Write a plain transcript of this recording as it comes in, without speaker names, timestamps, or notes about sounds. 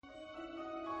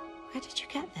Where did you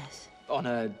get this? On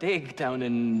a dig down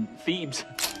in Thebes.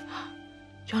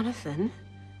 Jonathan,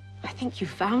 I think you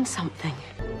found something.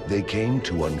 They came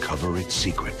to uncover its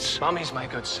secrets. Mummies, my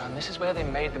good son. This is where they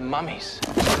made the mummies.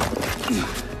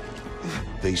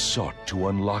 They sought to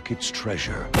unlock its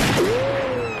treasure.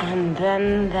 And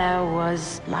then there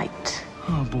was light.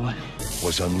 Oh, boy.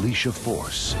 Was unleash a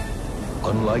force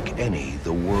unlike any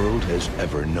the world has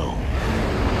ever known.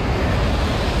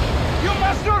 You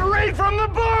must not read from the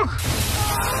book!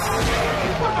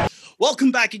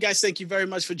 Welcome back, you guys. Thank you very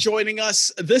much for joining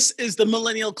us. This is the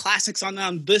Millennial Classics. On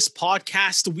this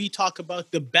podcast, we talk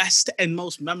about the best and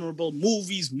most memorable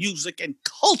movies, music, and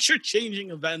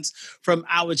culture-changing events from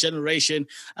our generation.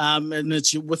 And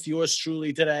it's with yours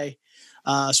truly today,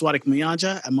 Swadik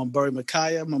Mayanja and Mamburi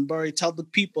Makaya. Mamburi, tell the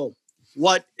people,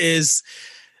 what is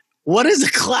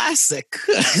a classic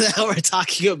that we're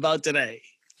talking about today?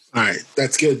 All right,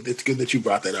 that's good. It's good that you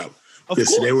brought that up.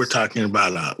 Because today we're talking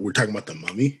about the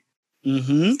Mummy.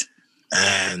 Mm-hmm.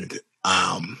 And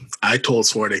I told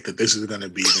Swardik that this is going to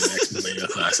be the next Millennial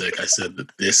Classic. I said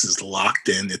that this is locked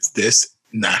in. It's this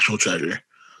national treasure,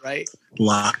 right?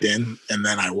 Locked in. And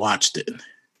then I watched it,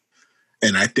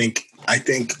 and I think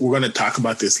we're going to talk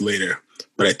about this later.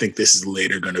 But I think this is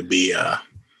later going to be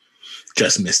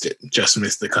just missed it. Just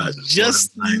missed the cut.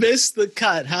 Just missed the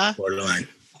cut, huh? Borderline.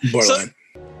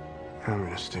 I'm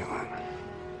going to steal it.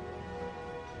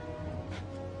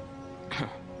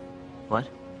 What?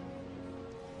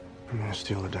 I'm going to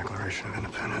steal the Declaration of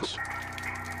Independence.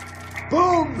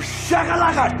 Boom!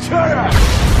 Shakalaka turtle!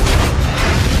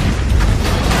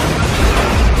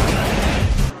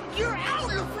 You're out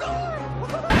on the floor!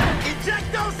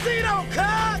 Ejectocito,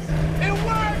 cuz! It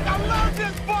worked! I love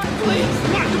this part! Please!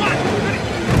 Come on!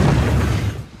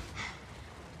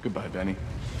 Goodbye, Benny.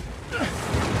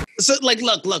 So,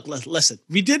 look, listen.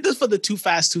 We did this for the Too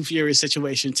Fast, Too Furious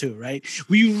situation too, right?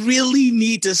 We really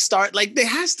need to start, there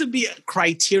has to be a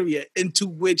criteria into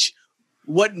which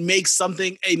what makes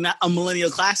something a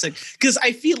millennial classic. Because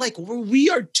I feel like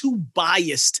we are too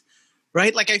biased,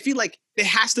 right? I feel like there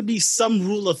has to be some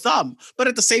rule of thumb. But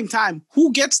at the same time,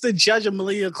 who gets to judge a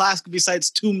millennial classic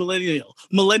besides two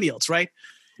millennials, right?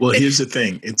 Well, here's the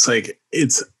thing. It's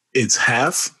it's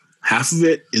half of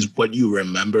it is what you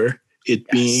remember it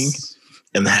being,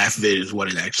 and half of it is what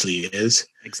it actually is.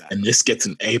 Exactly. And this gets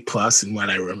an A+ in what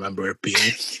I remember it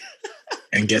being,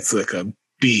 and gets a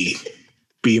B-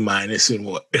 in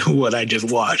what I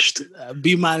just watched.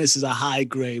 B- is a high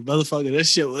grade, motherfucker.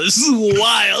 This shit was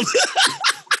wild.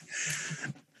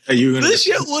 This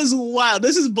shit was wild.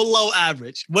 This is below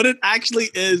average. What it actually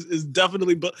is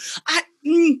definitely. But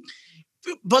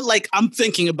I'm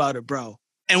thinking about it, bro.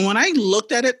 And when I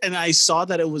looked at it and I saw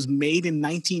that it was made in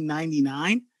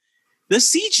 1999, the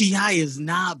CGI is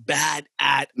not bad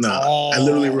at all. I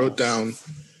literally wrote down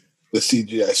the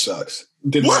CGI sucks.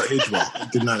 Did not age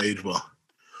well.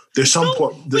 There's some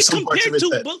parts of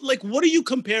it but what are you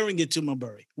comparing it to,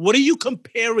 Mamburi? What are you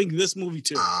comparing this movie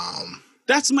to?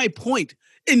 That's my point.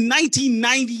 In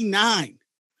 1999.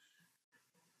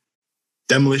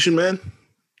 Demolition Man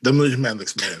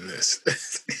looks better than this.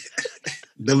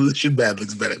 Demolition Man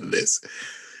looks better than this.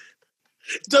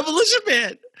 Demolition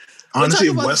Man. Honestly,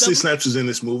 if Wesley Snipes was in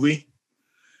this movie,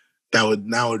 that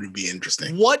would be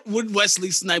interesting. What would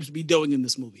Wesley Snipes be doing in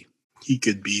this movie? He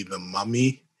could be the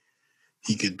Mummy.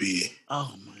 He could be.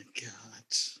 Oh my God.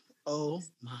 Oh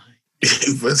my.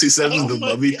 If Wesley Snipes is the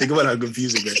Mummy, think about how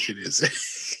confusing that shit is.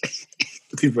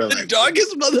 People are the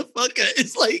darkest motherfucker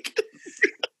is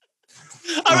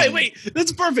all right, wait.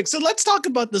 That's perfect. So let's talk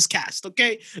about this cast,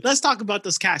 okay? Let's talk about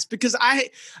this cast because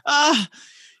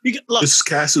look. This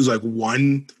cast is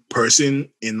one person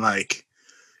in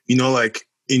in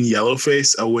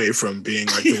Yellowface away from being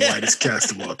the whitest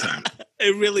cast of all time.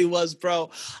 It really was, bro.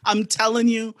 I'm telling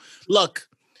you. Look,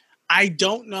 I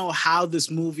don't know how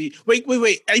this movie. Wait.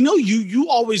 I know you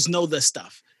always know this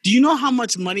stuff. Do you know how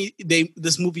much money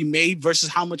this movie made versus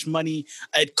how much money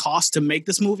it cost to make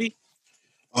this movie?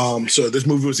 So this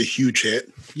movie was a huge hit.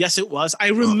 Yes, it was. I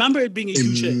remember it being a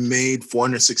huge hit. It made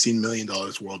 $416 million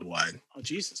worldwide. Oh,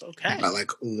 Jesus. Okay. I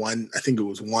think it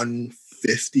was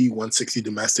 150, 160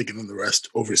 domestic, and then the rest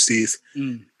overseas.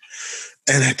 Mm.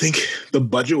 And I think the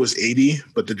budget was 80,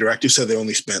 but the director said they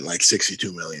only spent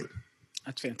 62 million.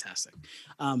 That's fantastic.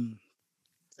 And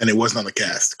it wasn't on the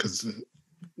cast because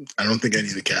I don't think any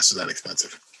of the cast is that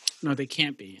expensive. No, they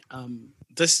can't be.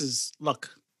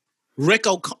 Rick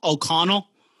O'Connell.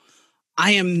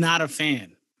 I am not a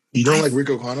fan. You don't like Rick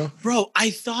O'Connell? Bro,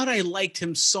 I thought I liked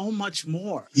him so much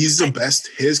more. He's the best.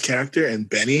 His character and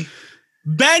Benny.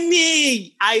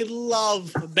 I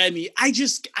love Benny. I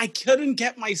couldn't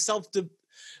get myself to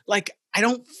like I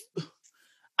don't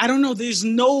know. There's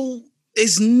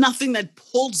nothing that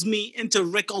pulls me into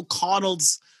Rick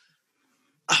O'Connell's.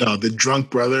 No, the drunk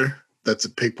brother that's a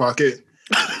pickpocket.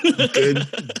 Good.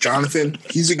 Jonathan,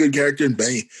 he's a good character, and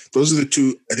Benny. Those are the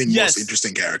two, I think, most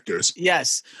interesting characters.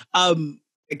 Yes.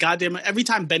 Goddamn it. Every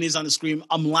time Benny's on the screen,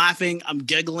 I'm laughing, I'm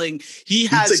giggling.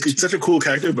 It's such a cool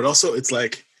character, but also it's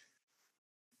like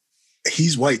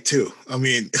he's white too. I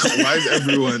mean, why is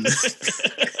everyone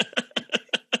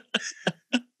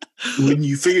when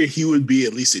you figure he would be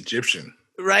at least Egyptian?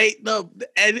 Right? No,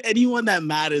 anyone that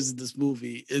matters in this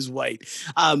movie is white.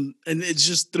 And it's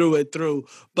just through and through.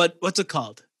 But what's it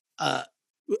called?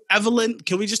 Evelyn,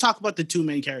 can we just talk about the two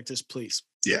main characters, please?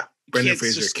 Yeah. Brendan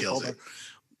Fraser kills it.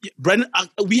 Brendan,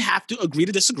 we have to agree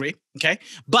to disagree, okay?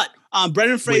 But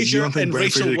Brendan Fraser and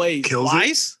Rachel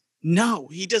Weisz, no,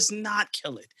 he does not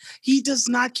kill it. He does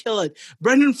not kill it.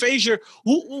 Brendan Fraser,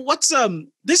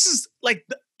 this is like,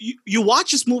 you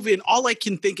watch this movie and all I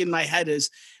can think in my head is,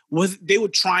 they were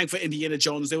trying for Indiana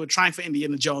Jones.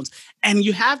 And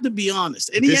you have to be honest.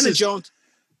 Indiana Jones.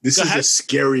 This is a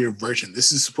scarier version.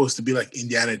 This is supposed to be like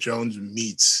Indiana Jones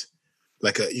meets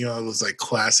like it was like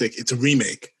classic. It's a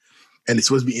remake. And it's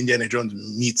supposed to be Indiana Jones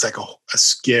meets like a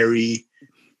scary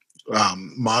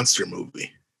monster movie.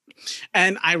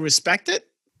 And I respect it,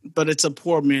 but it's a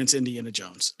poor man's Indiana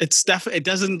Jones. It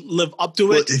doesn't live up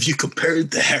to it. If you compare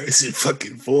it to Harrison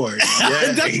fucking Ford,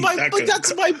 that's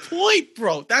my point,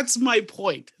 bro. That's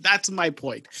my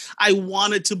point. I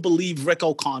wanted to believe Rick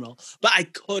O'Connell, but I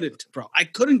couldn't, bro. I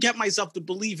couldn't get myself to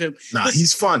believe him. Nah,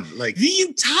 he's fun. Like the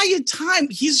entire time,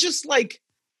 he's just like,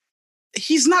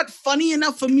 he's not funny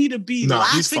enough for me to be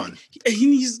laughing. He's fun.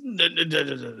 He's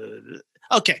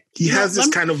okay. He has this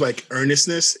kind of like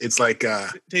earnestness. It's like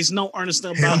there's no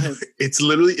earnestness about him. It's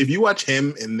literally, if you watch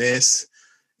him in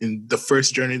the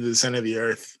first Journey to the Center of the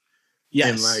Earth,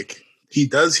 and like he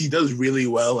does really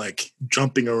well, like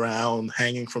jumping around,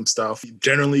 hanging from stuff,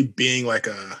 generally being like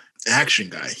a action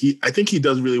guy. I think he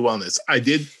does really well in this. I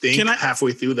did think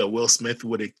halfway through that Will Smith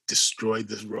would have destroyed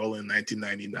this role in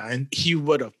 1999. He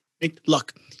would have.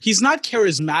 Look, he's not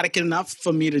charismatic enough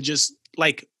for me to just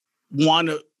like want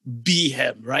to be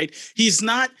him, right? He's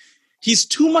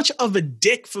too much of a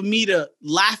dick for me to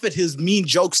laugh at his mean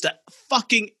jokes to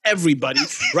fucking everybody,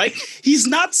 right? He's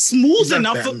not smooth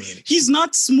enough. He's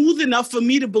not smooth enough for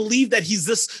me to believe that he's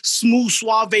this smooth,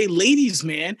 suave ladies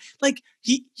man. Like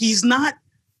he's not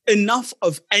enough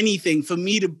of anything for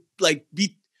me to like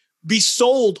be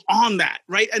sold on that,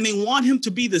 right? And they want him to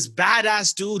be this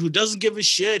badass dude who doesn't give a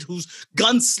shit, who's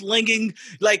gunslinging.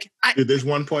 Like, there's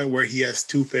one point where he has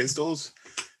two pistols,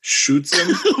 shoots him,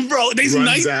 bro.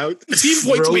 Runs out, he points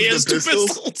throws me as the two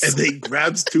pistols, and then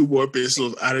grabs two more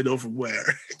pistols. I don't know from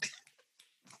where.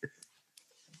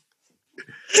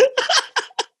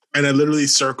 And I literally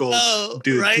circled,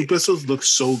 dude. Right? Two pistols look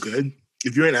so good.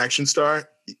 If you're an action star,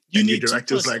 your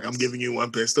director's like, I'm giving you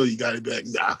one pistol, you got to be like,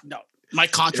 nah. No. My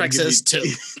contract says two.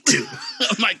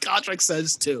 My contract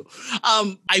says two. I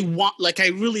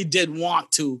really did want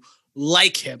to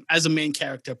like him as a main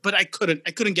character, but I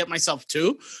couldn't get myself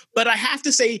to. But I have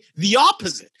to say the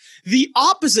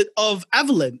opposite of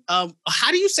Evelyn.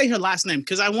 How do you say her last name?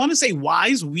 Because I want to say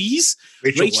Weisz.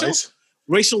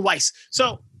 Rachel Weisz.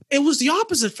 So it was the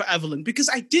opposite for Evelyn, because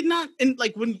I did not, and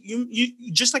like when you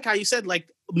just like how you said, like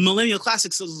Millennial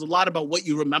Classics is a lot about what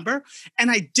you remember,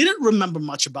 and I didn't remember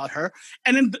much about her.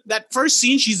 And in that first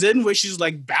scene she's in where she's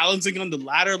like balancing on the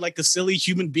ladder like a silly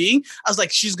human being, I was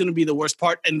like, she's gonna be the worst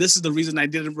part, and this is the reason I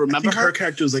didn't remember her. Her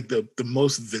character was like the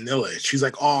most vanilla. She's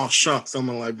like, oh shucks, I'm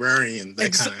a librarian.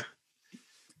 That kind of.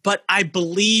 But I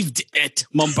believed it,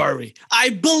 Mumburi. I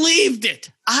believed it.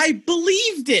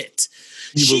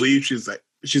 You believe she's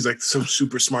like some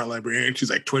super smart librarian.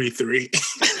 She's like 23.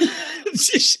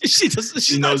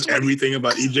 She knows everything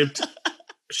about Egypt.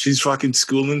 She's fucking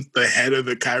schooling the head of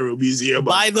the Cairo Museum.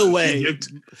 By the way, Egypt.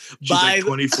 She's like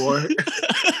 24.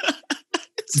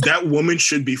 That woman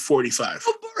should be 45.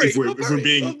 If we're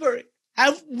being,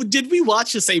 did we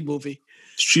watch the same movie?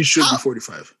 She should be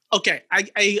 45. Okay,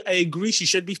 I agree. She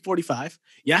should be 45.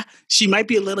 Yeah, she might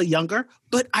be a little younger,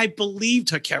 but I believed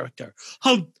her character.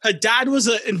 Her dad was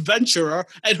an adventurer,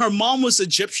 and her mom was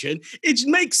Egyptian. It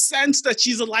makes sense that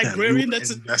she's a librarian.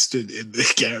 That's invested in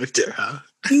the character, huh?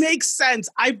 It makes sense.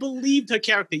 I believed her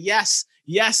character. Yes.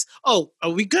 Oh,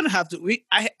 are we gonna have to?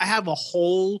 I have a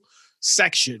whole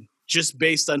section just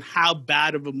based on how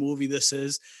bad of a movie this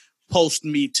is. Post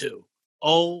Me Too.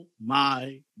 Oh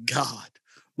my God.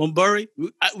 Mumburi,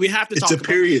 we have to talk about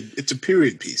it. It's a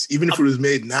period piece. Even if it was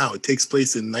made now, it takes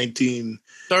place in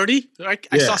 1930.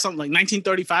 I saw something like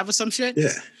 1935 or some shit.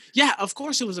 Yeah. Yeah, of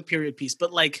course it was a period piece,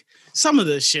 but like some of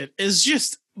this shit is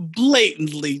just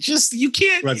blatantly just you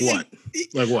can't like what?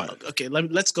 Like what? Okay,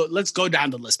 let's go down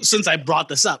the list since I brought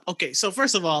this up. Okay, so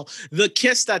first of all, the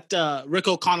kiss that Rick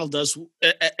O'Connell does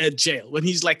at jail when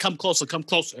he's like, "Come closer, come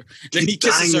closer." Then he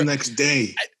kisses her the next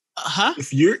day. Huh?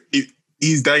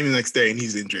 He's dying the next day and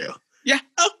he's in jail. Yeah,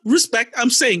 respect. I'm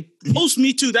saying post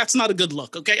Me Too. That's not a good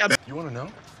look. Okay. You want to know?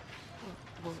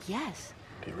 Well, yes.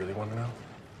 Do you really want to know?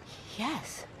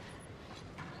 Yes.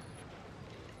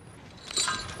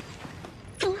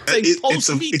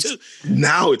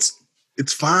 Now it's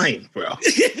fine, bro.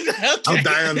 Okay. I'll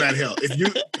die on that hill. If you're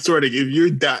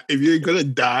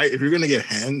gonna get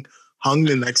hung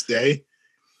the next day,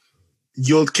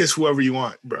 you'll kiss whoever you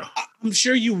want, bro. I'm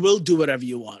sure you will do whatever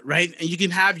you want, right? And you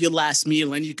can have your last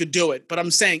meal and you could do it. But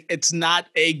I'm saying it's not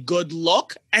a good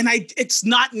look and it's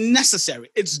not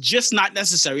necessary. It's just not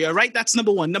necessary. All right. That's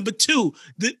number one. Number two,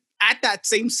 at that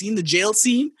same scene, the jail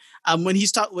scene, when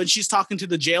she's talking to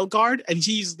the jail guard and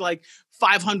he's like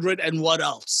 500 and what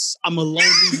else? I'm a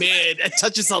lonely man and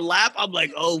touches her lap. I'm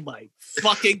like, oh my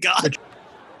fucking God.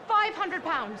 500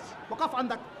 pounds. Wakaf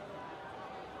andak.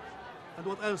 And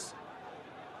what else?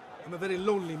 I'm a very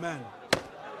lonely man.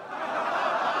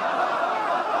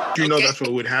 You know that's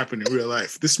what would happen in real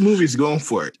life. This movie's going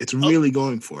for it. It's really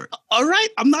going for it. All right.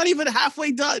 I'm not even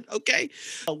halfway done. Okay.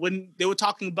 When they were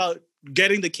talking about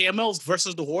getting the camels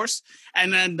versus the horse,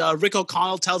 and then Rick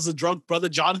O'Connell tells the drunk brother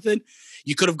Jonathan,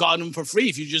 you could have gotten him for free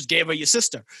if you just gave her your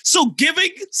sister. So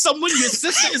giving someone your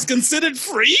sister is considered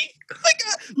free? Like,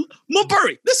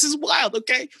 Mulberry, this is wild,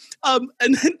 okay? And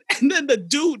then the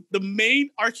dude, the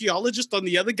main archaeologist on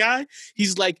the other guy,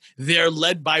 he's like, they're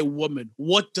led by women.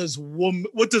 What does a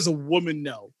woman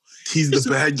know? He's the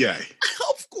bad guy.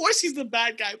 Of course he's the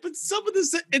bad guy, but some of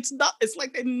this, it's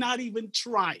like they're not even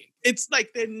trying. It's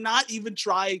like they're not even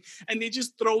trying, and they're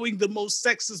just throwing the most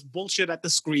sexist bullshit at the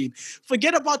screen.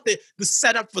 Forget about the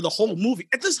setup for the whole movie.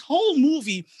 And this whole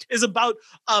movie is about,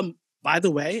 by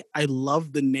the way, I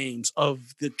love the names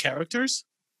of the characters.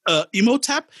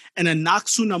 Imhotep and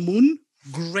Anck-su-namun.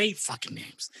 Great fucking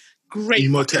names. Great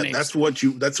Imhotep, names.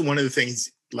 That's one of the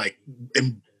things like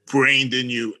ingrained in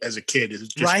you as a kid is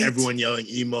just everyone yelling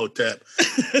Imhotep.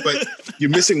 But you're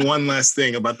missing one last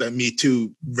thing about that Me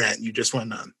Too rant you just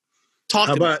went on.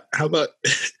 How about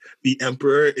the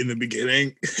emperor in the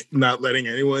beginning not letting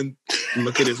anyone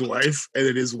look at his wife, and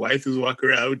then his wife is walking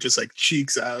around just like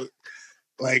cheeks out,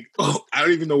 like, oh, I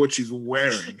don't even know what she's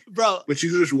wearing, bro. But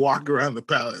she's just walking around the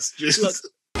palace. Just look.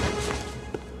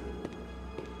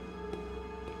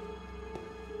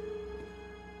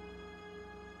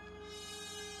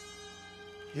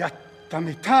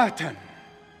 Yattamitatan.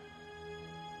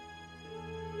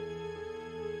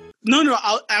 No,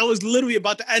 I was literally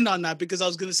about to end on that because I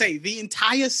was going to say the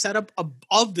entire setup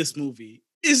of this movie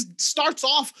starts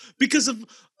off because of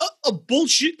a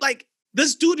bullshit. Like,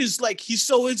 this dude is like, he's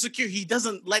so insecure. He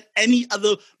doesn't let any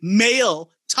other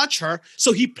male touch her.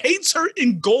 So he paints her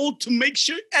in gold to make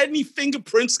sure any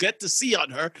fingerprints get to see on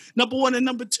her. Number one. And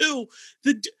number two,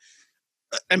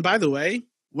 and by the way,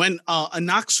 when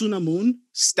Anck-su-namun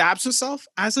stabs herself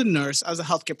as a nurse, as a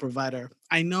healthcare provider,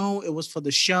 I know it was for the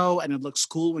show and it looks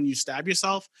cool when you stab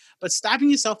yourself, but stabbing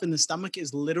yourself in the stomach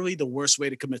is literally the worst way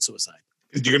to commit suicide.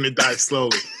 You're going to die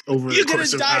slowly over the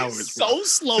course of hours. You're going to die so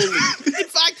slowly. In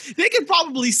fact, they could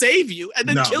probably save you and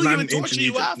then kill you and torture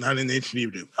you after. Not in ancient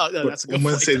Egypt. Oh, no, that's a good I'm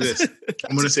point. Say this.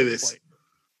 I'm going to say this.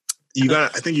 I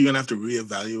think you're going to have to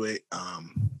reevaluate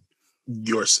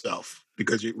yourself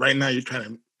because right now you're trying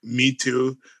to Me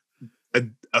Too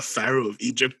a pharaoh of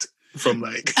Egypt from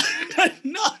like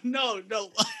no.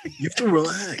 You have to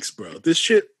relax, bro. This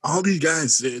shit, all these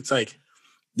guys, it's like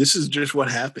this is just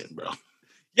what happened, bro.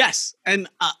 Yes, and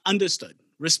understood.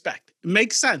 Respect. It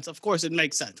makes sense. Of course, it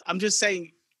makes sense. I'm just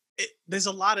saying there's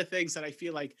a lot of things that I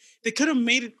feel like they could have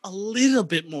made it a little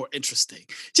bit more interesting.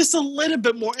 Just a little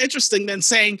bit more interesting than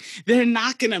saying they're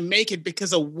not going to make it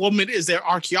because a woman is their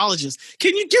archaeologist.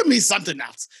 Can you give me something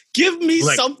else? Give me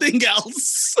something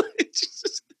else.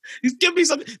 Give me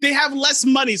something. They have less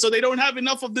money, so they don't have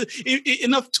enough of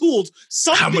enough tools.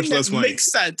 Something How much less money?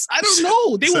 Makes sense. I don't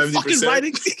know. They 70%? Were fucking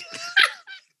writing.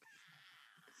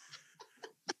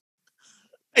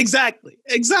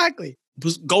 Exactly.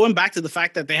 Going back to the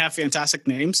fact that they have fantastic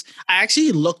names, I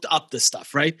actually looked up this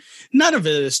stuff, right? None of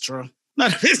it is true.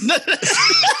 None of it's not.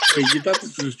 Wait, you thought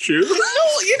this was true? No,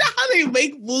 you know how they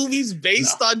make movies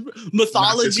based on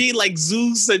mythology, like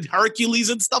Zeus and Hercules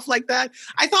and stuff like that?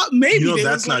 I thought maybe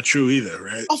that's not true either,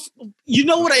 right? You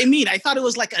know what I mean? I thought it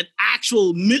was like an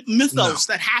actual mythos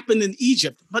that happened in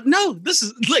Egypt, but no, this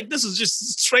is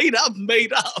just straight up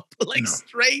made up,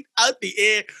 straight out the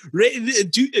air, written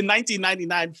in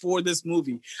 1999 for this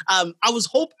movie. I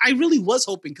really was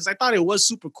hoping, because I thought it was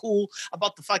super cool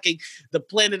about the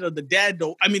planet of the dead.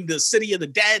 The city of the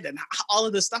dead and all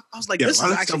of this stuff. I was like, this a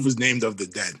lot of stuff was named of the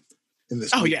dead in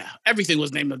this movie. Yeah. Everything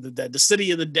was named of the dead. The city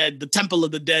of the dead, the temple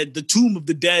of the dead, the tomb of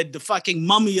the dead, the fucking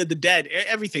mummy of the dead.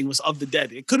 Everything was of the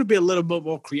dead. It could have been a little bit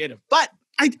more creative. But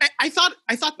I thought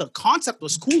the concept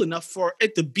was cool enough for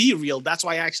it to be real. That's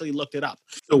why I actually looked it up.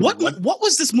 So what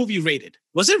was this movie rated?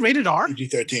 Was it rated R?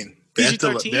 PG-13. They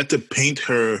had to paint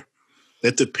her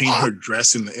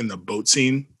dress in the boat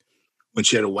scene. When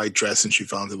she had a white dress and she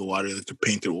fell into the water, they had to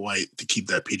paint it white to keep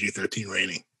that PG-13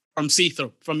 rating. From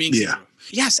being see-through.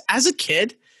 Yes, as a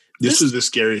kid. This was the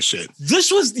scariest shit.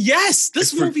 This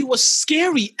movie was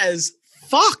scary as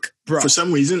fuck, bro. For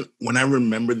some reason, when I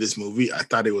remember this movie, I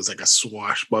thought it was like a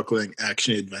swashbuckling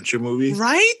action-adventure movie.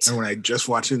 Right? And when I just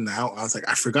watch it now, I was like,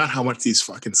 I forgot how much these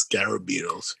fucking scarab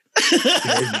beetles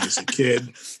scared me as a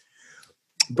kid.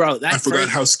 Bro, I forgot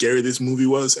how scary this movie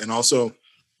was. And also,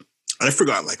 I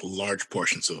forgot like large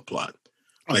portions of the plot.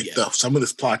 Some of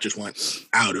this plot just went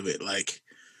out of it. Like,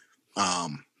 I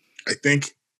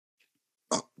think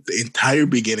the entire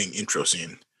beginning intro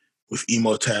scene with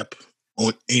Imhotep,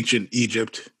 ancient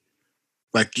Egypt,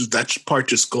 like that part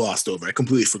just glossed over. I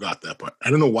completely forgot that part. I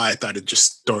don't know why I thought it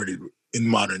just started in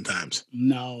modern times.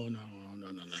 No.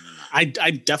 I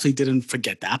definitely didn't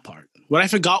forget that part. What I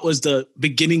forgot was the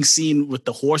beginning scene with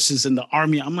the horses and the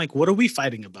army. I'm like, what are we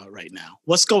fighting about right now?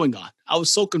 What's going on? I was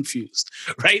so confused,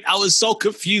 right? I was so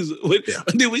confused when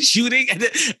they were shooting, and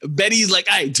Benny's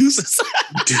like, "All right, deuces."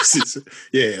 Deuces.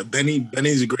 Yeah,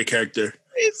 Benny's a great character.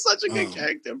 He's such a good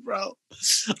character, bro.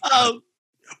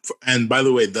 And by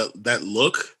the way, that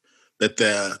look that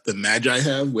the Magi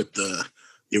have with the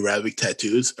Arabic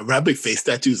tattoos, Arabic face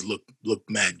tattoos look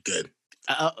mad good.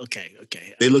 Okay.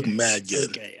 They look mad good.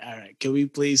 Okay, all right. Can we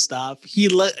please stop?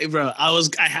 Bro. I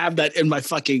have that in my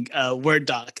fucking Word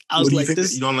doc. I was like,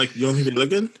 this. You don't think they look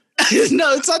good?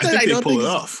 No, it's not that I don't think they pull it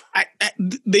off.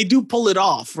 They do pull it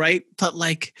off, right? But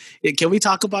like, can we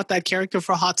talk about that character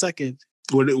for a hot second?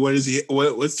 What is he?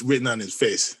 What's written on his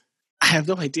face? I have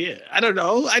no idea. I don't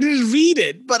know. I didn't read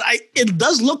it, but it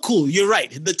does look cool. You're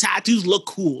right. The tattoos look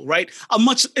cool, right?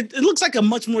 It looks like a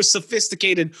much more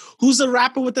sophisticated. Who's the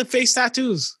rapper with the face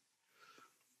tattoos?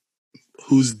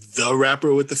 Who's the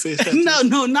rapper with the face tattoos?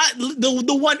 No, not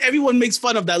the one everyone makes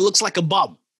fun of that looks like a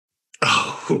bum.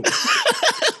 Oh.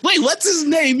 Wait, what's his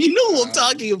name? You know who I'm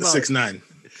talking about. 6ix9ine.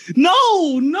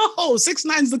 No.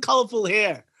 6ix9ine's the colorful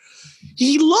hair.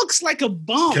 He looks like a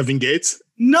bum. Kevin Gates?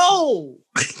 No.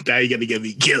 Now you're gonna get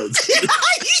me killed.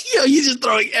 You're just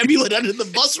throwing everyone under the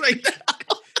bus right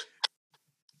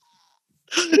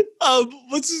now.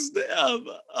 What's his name?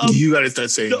 You gotta start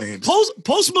saying names.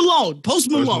 Post Malone. Post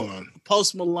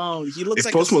Malone. He looks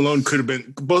like Post Malone could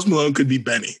be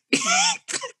Benny.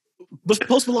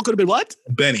 Post Malone could have been what?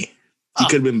 Benny. He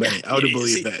could have been Benny. I would have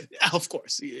believed that. Of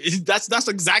course. That's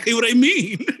exactly what I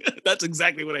mean. That's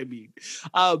exactly what I mean.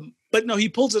 But no, he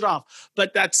pulls it off.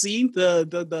 But that scene,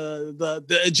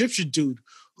 the Egyptian dude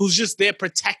who's just there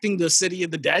protecting the city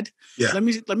of the dead. Yeah. Let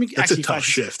me. That's a tough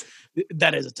shift.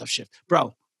 That is a tough shift,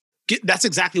 bro. That's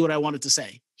exactly what I wanted to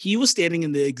say. He was standing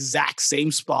in the exact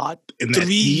same spot 3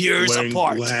 years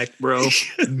apart. Black, bro.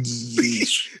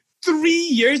 3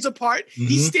 years apart. Mm-hmm.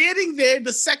 He's standing there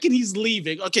the second he's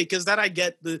leaving. Okay, because that I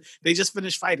get. They just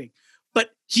finished fighting.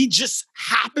 But he just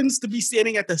happens to be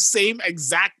standing at the same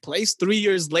exact place 3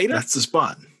 years later. That's the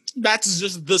spot. That's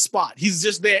just the spot. He's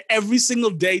just there every single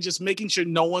day, just making sure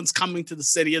no one's coming to the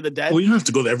city of the dead. Well, you don't have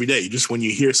to go there every day. You just, when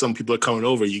you hear some people are coming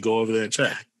over, you go over there and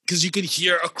check. Because you could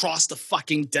hear across the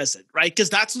fucking desert, right? Because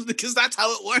that's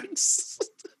how it works.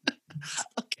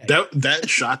 Okay. That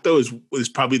shot though is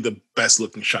probably the best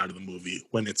looking shot of the movie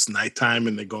when it's nighttime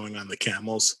and they're going on the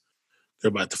camels. They're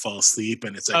about to fall asleep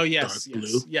and it's like dark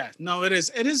blue. Yeah, no, it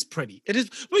is. It is pretty. It is.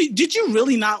 Wait, did you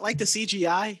really not like the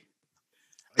CGI?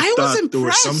 I was impressed. There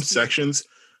were some sections.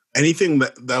 Anything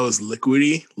that was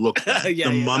liquidy looked bad.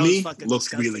 The mummy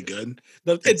looked really good.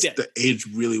 It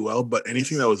aged really well, but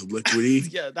anything that was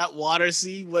liquidy. Yeah, that water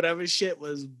scene, whatever shit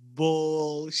was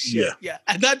bullshit. Yeah.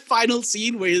 And that final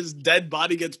scene where his dead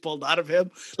body gets pulled out of him,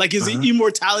 like his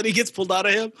immortality gets pulled out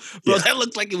of him, bro, that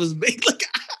looked like it was made like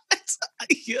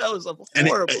That was And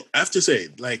horrible. I have to say,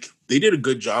 like, they did a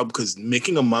good job because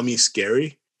making a mummy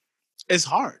scary is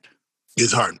hard.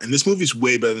 It's hard. And this movie's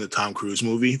way better than the Tom Cruise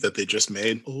movie that they just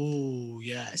made. Oh,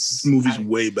 yes. This movie's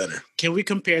way better. Can we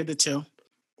compare the two?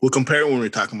 We'll compare it when we're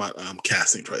talking about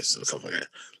casting choices and stuff like that.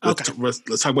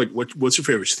 Let's talk about what's your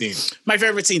favorite scene? My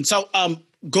favorite scene. So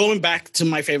going back to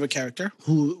my favorite character,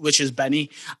 which is Benny,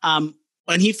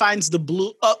 when he finds the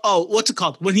blue, what's it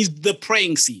called? When he's the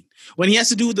praying scene. When he has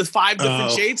to do the 5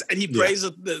 different shades and he prays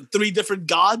the 3 different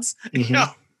gods. Mm-hmm. You know,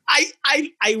 I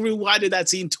rewinded that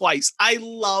scene twice. I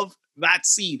love that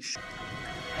scene.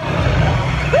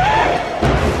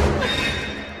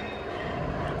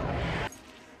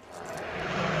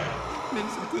 May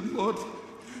the good Lord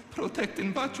protect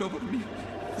and watch over me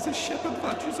as a shepherd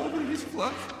watches over his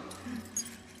flock.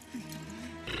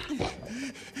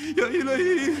 Ya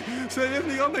ilahi,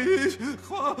 sayyidni alayhi,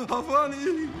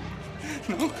 khafani.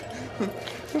 No.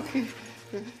 Okay.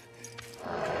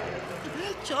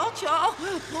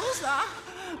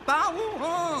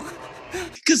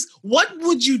 Because what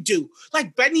would you do?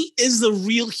 Like, Benny is a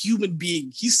real human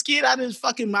being. He's scared out of his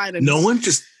fucking mind. And no one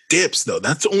just dips, though.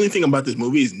 That's the only thing about this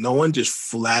movie is no one just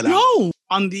flat out. No,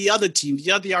 on the other team,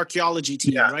 the archaeology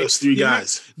team, right? Those 3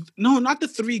 guys. No, not the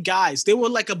 3 guys. There were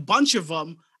like a bunch of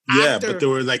them. Yeah, but there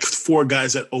were like 4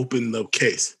 guys that opened the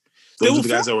case. Those are the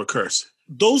guys that were cursed.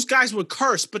 Those guys were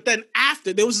cursed, but then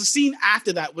there was a scene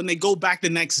after that when they go back the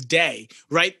next day,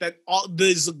 right?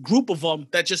 There's a group of them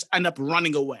that just end up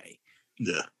running away.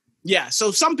 Yeah. Yeah,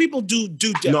 so some people do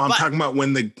dip. No, I'm talking about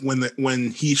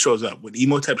when he shows up, when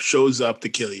Imhotep shows up to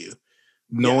kill you.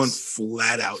 No one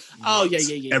flat out. Oh,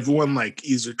 yeah. Everyone like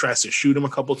either tries to shoot him a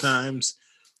couple times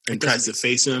and tries to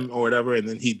face him or whatever, and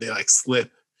then they like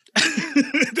slip.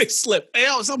 They slip.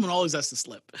 Someone always has to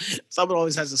slip.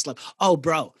 Oh,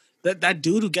 bro, that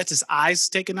dude who gets his eyes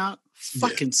taken out,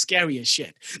 fucking scary as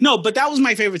shit. No, but that was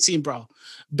my favorite scene, bro.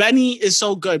 Benny is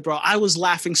so good, bro. I was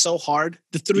laughing so hard.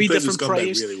 The 3 different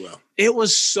prayers. Really well. It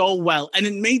was so well. And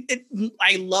it made it.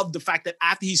 I love the fact that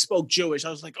after he spoke Jewish, I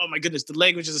was like, oh my goodness, the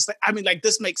language is, I mean, like,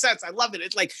 this makes sense. I love it.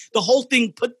 It's like the whole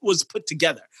thing was put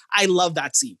together. I love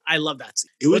that scene.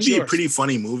 It would be a pretty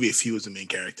funny movie if he was the main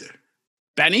character.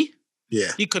 Benny?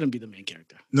 Yeah. He couldn't be the main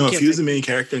character. No, if he was the main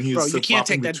character and he was... Bro, you can't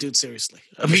take that dude seriously.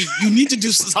 I mean, you need to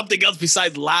do something else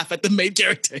besides laugh at the main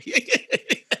character.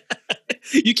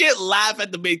 You can't laugh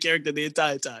at the main character the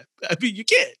entire time. I mean, you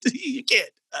can't. You can't.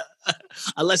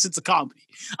 Unless it's a comedy.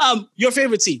 Your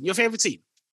favorite scene.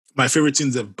 My favorite scene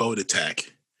is a boat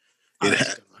attack.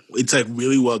 It's like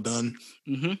really well done.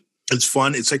 Mm-hmm. It's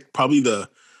fun. It's like probably the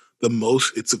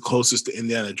closest to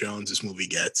Indiana Jones this movie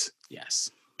gets. Yes.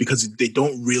 Because they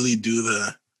don't really do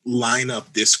the line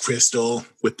up this crystal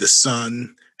with the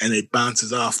sun and it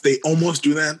bounces off. They almost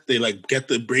do that. They like get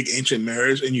the break ancient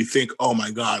mirrors and you think, oh my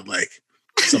God, like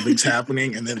something's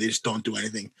happening. And then they just don't do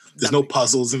anything. There's no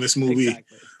puzzles in this movie.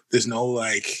 Exactly. There's no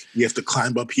like, you have to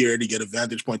climb up here to get a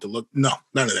vantage point to look. No,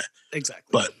 none of that. Exactly.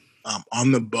 But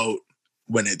on the boat,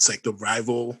 when it's like the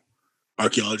rival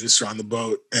archaeologists are on the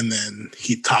boat and then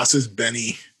he tosses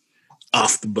Benny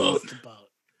off the boat.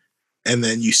 And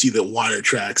then you see the water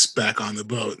tracks back on the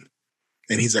boat.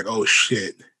 And he's like, oh,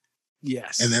 shit.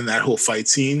 Yes. And then that whole fight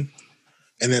scene.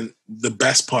 And then the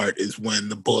best part is when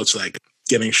the bullet's like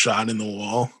getting shot in the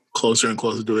wall, closer and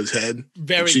closer to his head.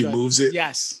 Very she good. Moves it.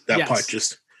 Yes. That part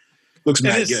just looks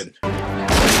mad good.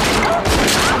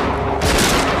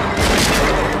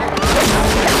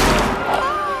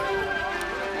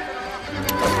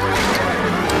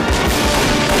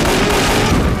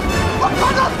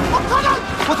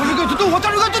 What are you going to do? What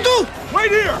are you going to do? Wait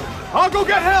here! I'll go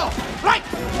get help! Right!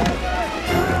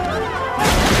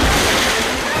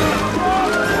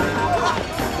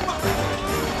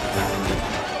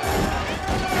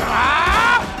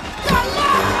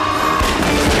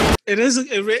 It is a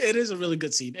really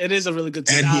good scene. It is a really good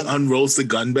scene. And he unrolls the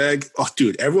gun bag. Oh,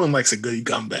 dude, everyone likes a good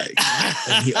gun bag.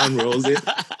 And he unrolls it.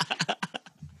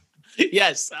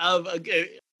 Yes.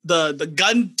 The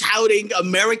gun touting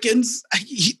Americans,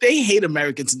 they hate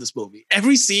Americans in this movie.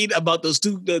 Every scene about those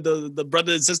two, the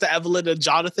brother and sister Evelyn and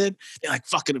Jonathan, they're like,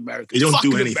 fucking Americans. They don't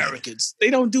do anything. Americans.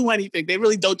 They don't do anything. They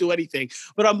really don't do anything.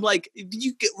 But I'm like,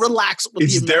 you relax with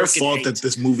it's the American their fault hate. that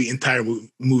this entire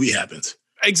movie happens.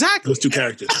 Exactly. Those 2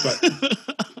 characters. But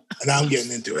now I'm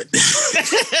getting into it.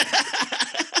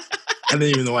 I didn't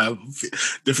even know why I'm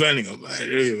defending them.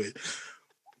 Anyway.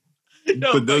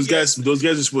 No, but those guys are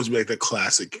supposed to be like the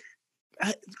classic.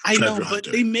 I know, but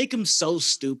they make them so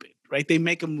stupid, right? They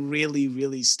make them really,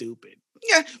 really stupid.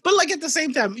 Yeah, but like at the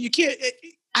same time, you can't.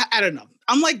 I don't know.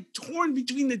 I'm like torn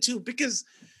between the two because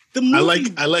The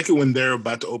movie, I like it when they're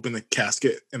about to open the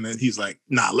casket and then he's like,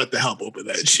 "Nah, let the help open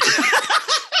that shit."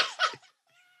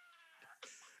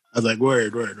 I was like,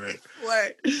 word.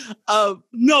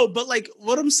 No, but like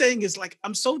what I'm saying is like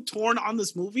I'm so torn on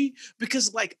this movie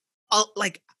because like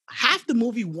half the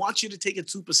movie wants you to take it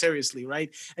super seriously, right?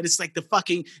 And it's like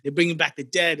they're bringing back the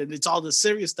dead and it's all the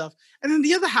serious stuff. And then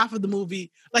the other half of the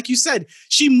movie, like you said,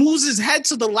 she moves his head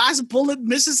so the last bullet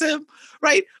misses him,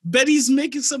 right? Betty's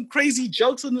making some crazy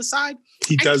jokes on the side.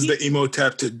 He does the emo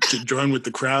tap to join with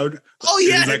the crowd. Oh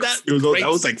yeah, that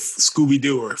was like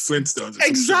Scooby-Doo or Flintstones. Or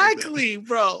exactly,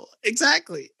 bro.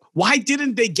 Exactly. Why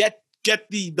didn't they get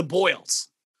the boils?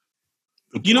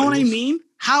 You know what I mean?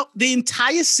 How the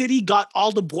entire city got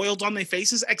all the boils on their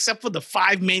faces except for the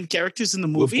 5 main characters in the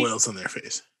movie. What boils on their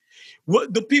face?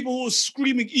 What the people who were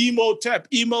screaming emo tap.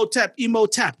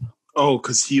 Oh,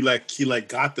 because he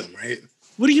got them, right?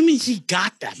 What do you mean he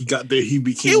got them? He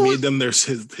made them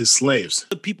his slaves.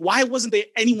 The people. Why wasn't there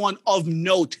anyone of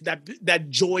note that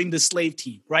joined the slave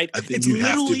team? Right? I think you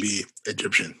have to be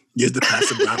Egyptian. You have to pass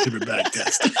the brown paper bag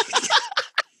test.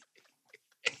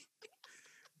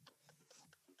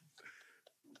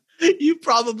 You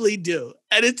probably do.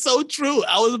 And it's so true.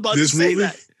 I was about to say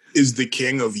that. This movie is the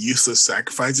king of useless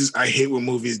sacrifices. I hate when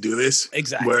movies do this.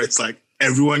 Exactly. Where it's like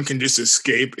everyone can just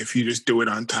escape if you just do it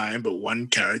on time, but one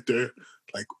character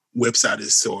like whips out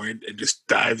his sword and just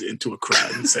dives into a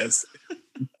crowd and says,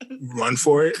 run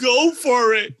for it. Go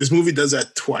for it. This movie does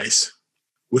that twice.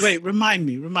 Wait, remind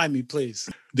me, please.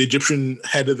 The Egyptian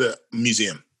head of the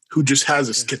museum, who just has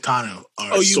a katana or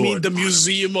a sword. You mean the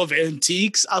Museum of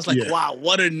Antiques? I was like, wow,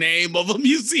 what a name of a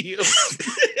museum. I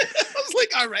was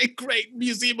like, all right, great.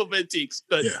 Museum of Antiques.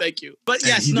 Good, thank you. But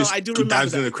yes, I do remember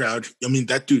dives in the crowd. I mean,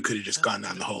 that dude could have just gone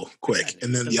down the hole quick. Exactly.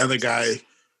 And then the other guy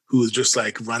who was just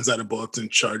like runs out of bullets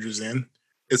and charges in.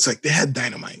 It's like they had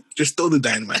dynamite. Just throw the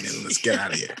dynamite in and let's get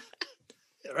out of here.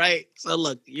 Right. So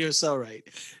look, you're so right.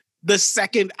 The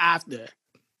second after.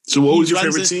 So what was your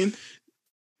favorite scene?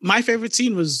 My favorite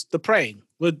scene was the praying.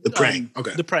 The praying.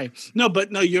 Okay. The praying. No,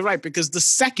 you're right, because the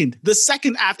second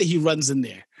after he runs in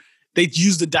there, they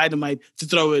use the dynamite to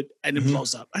throw it and it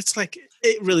blows up. It's like,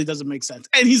 it really doesn't make sense.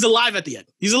 And he's alive at the end.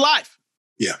 He's alive.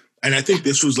 Yeah. And I think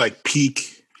this was like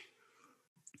peak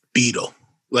Beetle.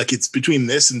 Like it's between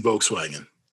this and Volkswagen.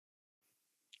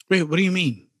 Wait, what do you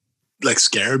mean? Like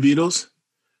Scarab Beetles?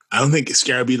 I don't think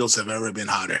Scarab Beetles have ever been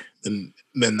hotter than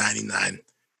 99.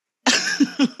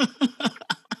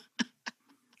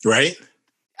 Right?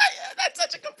 Yeah, that's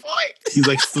such a good point. He's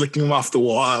like flicking him off the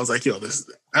wall. I was like, I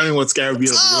don't know what Scarab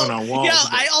Beetles is doing on walls.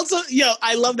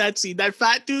 I love that scene. That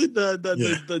fat dude,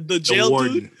 the jail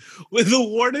dude with the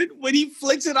warden, when he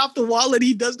flicks it off the wall and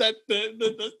he does that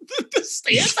the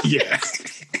stand. Yeah.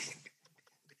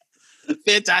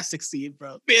 Fantastic scene,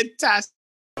 bro. Fantastic.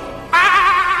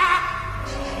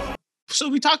 So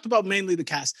we talked about mainly the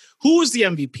cast. Who is the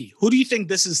MVP? Who do you think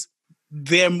this is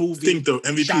their movie? I think the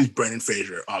MVP is Brendan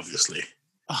Fraser, obviously.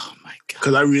 Oh my God.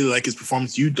 Because I really like his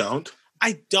performance. You don't?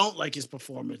 I don't like his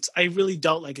performance. I really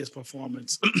don't like his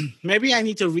performance. Maybe I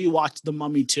need to rewatch The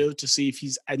Mummy 2 to see if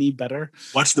he's any better.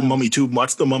 Watch The Mummy 2.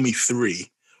 Watch The Mummy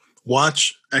 3.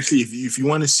 Actually, if you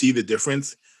want to see the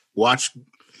difference, watch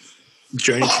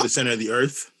Journey to the Center of the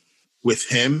Earth with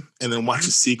him, and then watch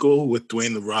the sequel with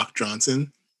Dwayne The Rock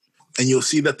Johnson. And you'll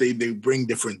see that they bring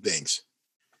different things.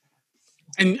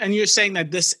 And you're saying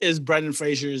that this is Brendan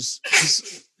Fraser's...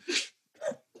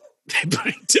 They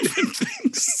bring different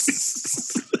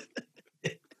things.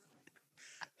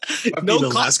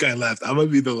 Last guy left. I'm gonna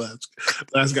be the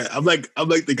last guy. I'm like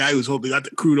the guy who's holding out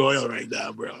the crude oil right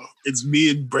now, bro. It's me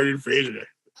and Brendan Fraser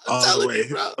all the way.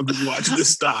 I'm just watching the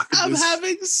stock.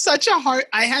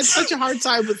 I had such a hard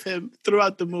time with him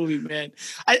throughout the movie, man.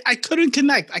 I couldn't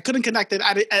connect. I couldn't connect it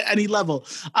at any level.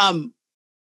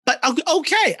 But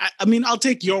okay. I mean, I'll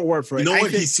take your word for it. You know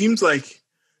what? He seems like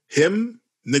him,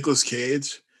 Nicolas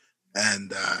Cage,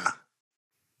 and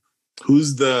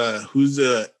who's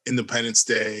the Independence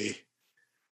Day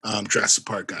Jurassic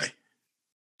Park guy?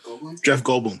 Goldblum? Jeff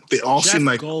Goldblum. They all seem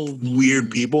like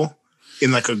weird people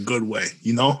in like a good way,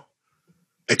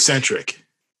 eccentric.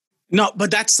 No, but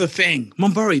that's the thing,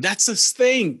 Mumburi. That's the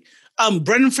thing.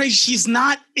 Brendan Fraser, he's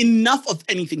not enough of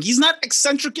anything. He's not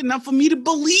eccentric enough for me to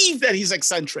believe that he's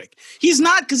eccentric. He's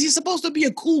not, because he's supposed to be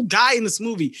a cool guy in this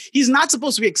movie. He's not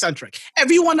supposed to be eccentric.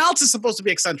 Everyone else is supposed to be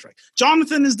eccentric.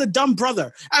 Jonathan is the dumb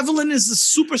brother. Evelyn is the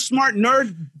super smart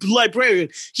nerd librarian.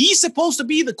 He's supposed to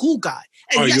be the cool guy.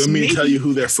 And you want me to tell you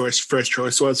who their first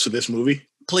choice was for this movie?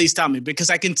 Please tell me,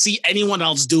 because I can see anyone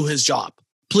else do his job.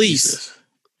 Please. Jesus.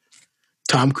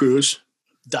 Tom Cruise.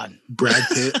 Done. Brad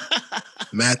Pitt.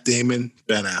 Matt Damon,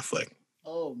 Ben Affleck.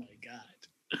 Oh my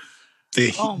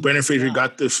Brendan Fraser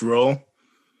got this role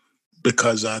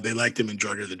because they liked him in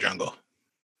George of the Jungle.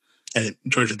 And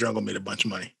George of the Jungle made a bunch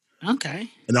of money. Okay.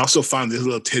 And I also found this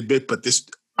little tidbit, but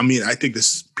I think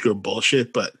this is pure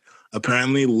bullshit, but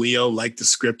apparently Leo liked the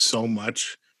script so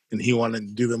much and he wanted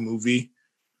to do the movie,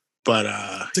 but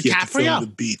he had to film the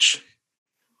beach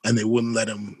and they wouldn't let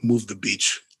him move the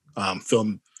beach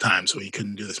film time, so he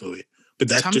couldn't do this movie. But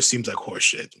that just seems like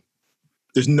horseshit.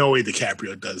 There's no way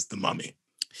DiCaprio does The Mummy.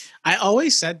 I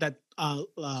always said that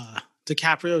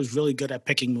DiCaprio is really good at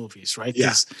picking movies, right?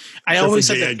 Yeah. I always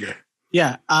said that. Edgar.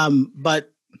 Yeah.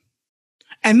 But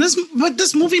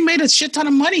this movie made a shit ton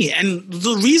of money. And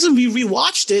the reason we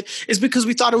rewatched it is because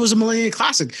we thought it was a millennium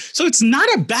classic. So it's not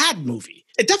a bad movie.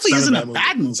 It definitely isn't a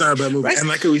bad movie. It's not a bad movie. Right? And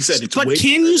like we said, it's but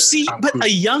can you see, a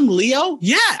young Leo?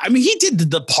 Yeah. I mean, he did The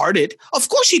Departed. Of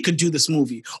course he could do this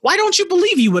movie. Why don't you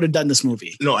believe he would have done this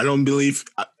movie? No, I believe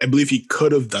he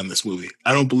could have done this movie.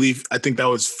 I think that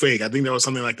was fake. I think that was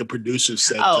something like the producers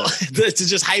said. To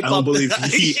just hype up. I don't believe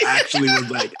he actually was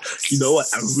like, you know what?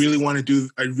 I really want to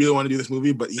do this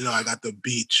movie, but I got the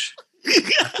beach.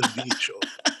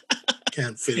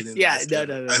 Can't fit it in. Yeah,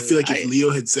 no. I feel like if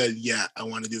Leo had said, "Yeah, I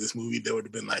want to do this movie," they would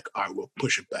have been like, "All right, we'll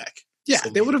push it back." Yeah,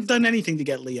 they would have done anything to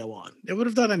get Leo on. They would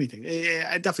have done anything.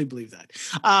 I definitely believe that.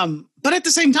 But at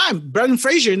the same time, Brendan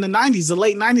Fraser in the 90s, the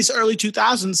late 90s, early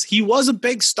 2000s, he was a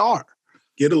big star.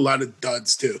 He had a lot of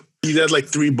duds too. He had like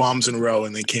 3 bombs in a row,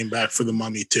 and then came back for The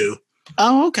Mummy 2.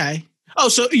 Oh, okay. Oh,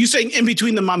 so you're saying in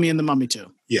between The Mummy and The Mummy 2?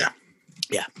 Yeah.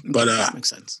 Yeah. But that makes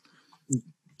sense.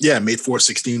 Yeah, made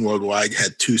 416 worldwide,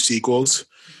 had 2 sequels.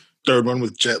 Third one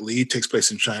with Jet Li takes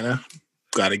place in China.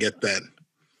 Gotta get that.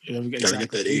 You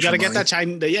gotta get that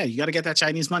Chinese. Yeah, you gotta get that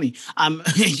Chinese money.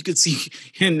 You could see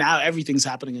now everything's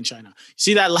happening in China.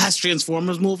 See that last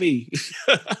Transformers movie?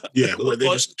 Yeah, where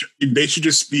they should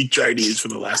just speak Chinese for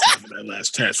the last half of that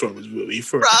last Transformers movie.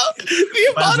 Bro,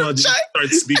 the amount of start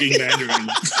speaking Mandarin.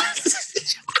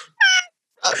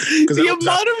 The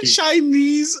amount of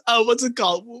Chinese, what's it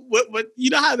called? What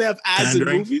you know how they have ads in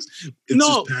movies?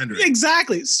 It's pandering.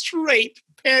 Exactly, straight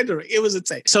pandering. It was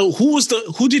insane. So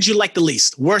who did you like the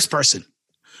least? Worst person?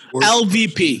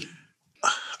 LVP.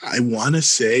 I want to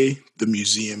say the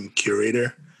museum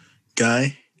curator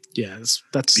guy. Yeah,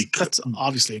 that's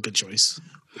obviously a good choice.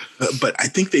 But I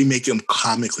think they make him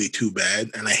comically too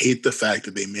bad, and I hate the fact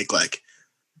that they make like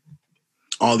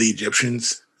all the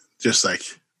Egyptians just like.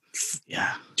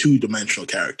 Yeah, 2-dimensional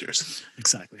characters.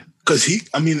 Exactly. Because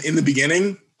in the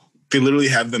beginning, they literally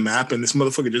have the map, and this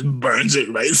motherfucker just burns it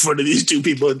right in front of these 2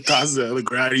 people and tosses it on the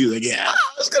ground. He's like, "Yeah." I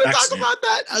was gonna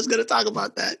talk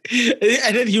about that.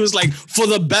 And then he was like, "For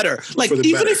the better." Like,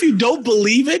 even if you don't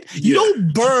believe it, you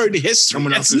don't burn history.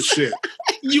 Someone else's shit.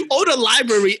 You own a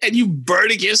library and you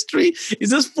burning history.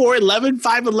 Is this 4/11,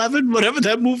 5/11, whatever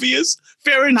that movie is?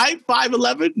 Fahrenheit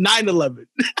 5/11, 9/11.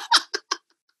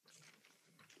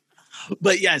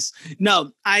 But yes,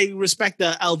 no, I respect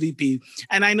the LVP.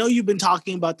 And I know you've been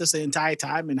talking about this the entire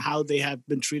time and how they have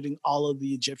been treating all of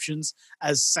the Egyptians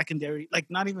as secondary, like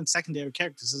not even secondary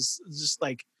characters. It's just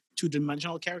like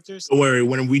 2-dimensional characters. Don't worry,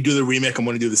 when we do the remake, I'm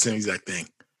going to do the same exact thing.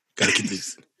 Gotta keep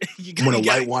this. I'm going to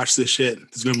whitewash this shit.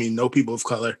 There's going to be no people of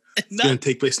color. It's going to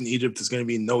take place in Egypt. There's going to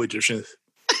be no Egyptians.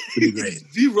 It'd be great.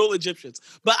 Zero Egyptians.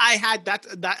 But I had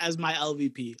that as my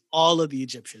LVP, all of the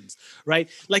Egyptians, right?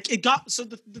 Like it got, so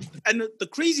the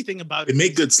crazy thing about it. They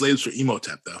make good slaves for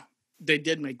Imhotep, though. They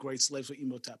did make great slaves for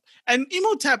Imhotep. And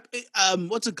Imhotep,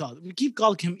 what's it called? We keep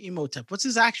calling him Imhotep. What's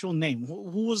his actual name?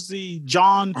 Who was the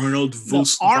John? Arnold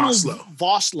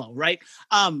Vosloo, right?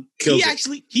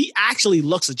 He actually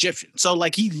looks Egyptian. So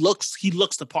like he looks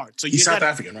the part. So he's South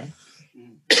African, right?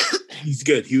 He's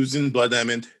good. He was in Blood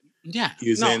Diamond. Yeah,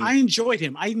 I enjoyed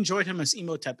him. I enjoyed him as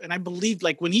Imhotep, and I believed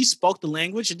like when he spoke the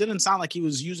language, it didn't sound like he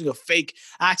was using a fake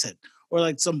accent or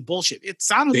like some bullshit. It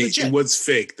sounded legit. It was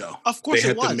fake though. Of course, they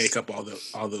had to make up all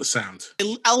those sounds.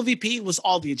 LVP was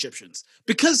all the Egyptians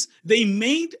because they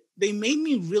made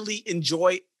me really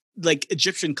enjoy like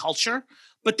Egyptian culture,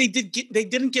 but they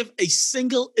didn't give a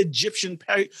single Egyptian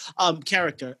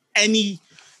character any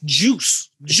juice.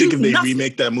 I think if they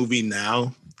remake that movie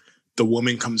now, the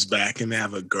woman comes back and they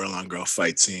have a girl-on-girl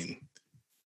fight scene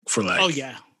for like.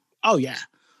 Oh yeah,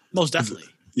 most definitely.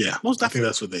 Yeah, most definitely. I think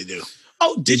that's what they do.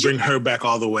 Oh, they bring her back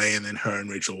all the way, and then her and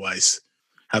Rachel Weisz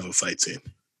have a fight scene.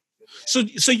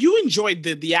 So you enjoyed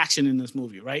the action in this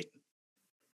movie, right?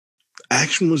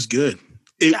 Action was good.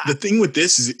 The thing with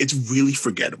this is it's really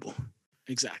forgettable.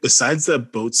 Exactly. Besides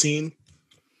that boat scene,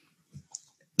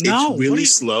 it's really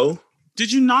slow.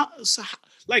 Did you not?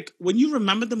 Like when you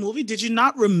remember the movie, did you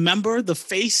not remember the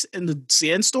face in the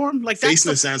sandstorm? Like face in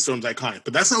the sandstorm is iconic,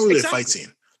 but that's not really a fight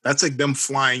scene. That's like them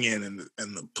flying in and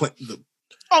the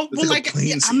Oh, but like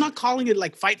I'm not calling it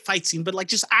like fight scene, but like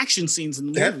just action scenes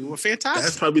in the movie were fantastic.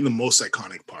 That's probably the most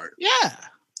iconic part. Yeah.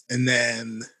 And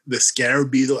then the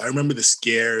Scarab Beetle. I remember the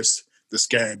scares, the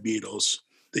Scarab Beetles,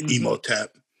 the Emotep.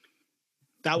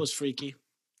 That was freaky.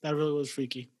 That really was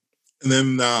freaky. And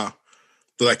then the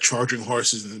like charging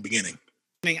horses in the beginning.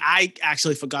 I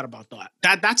actually forgot about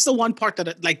that. That's the one part that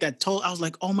I was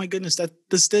like, oh my goodness, that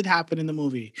this did happen in the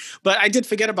movie. But I did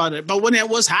forget about it. But when it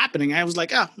was happening, I was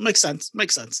like, oh, makes sense.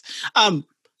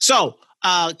 So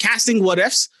casting what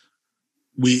ifs.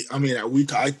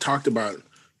 I talked about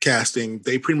casting.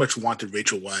 They pretty much wanted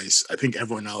Rachel Weisz. I think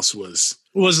everyone else was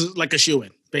like a shoo-in,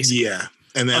 basically. Yeah.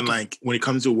 And then like when it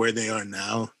comes to where they are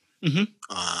now,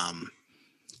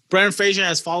 Brendan Fraser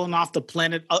has fallen off the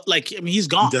planet. He's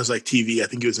gone. He does like TV. I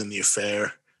think he was in The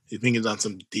Affair. I think he's on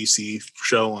some DC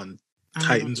show on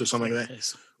Titans or something like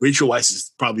that. Rachel Weisz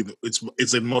is probably it's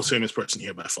the most famous person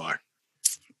here by far.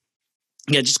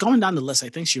 Yeah, just going down the list, I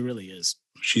think she really is.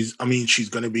 She's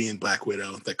going to be in Black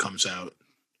Widow that comes out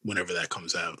whenever that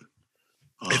comes out.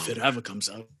 If it ever comes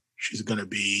out. She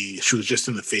was just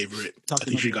in The Favorite. I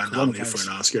think she got nominated for an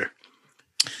Oscar.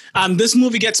 This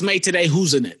movie gets made today.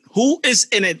 Who's in it? Who is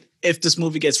in it if this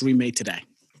movie gets remade today?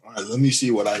 All right, let me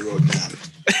see what I wrote down.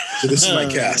 So this is my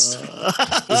cast.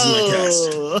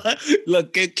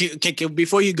 Look,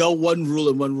 before you go, one rule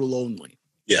and one rule only.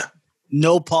 Yeah.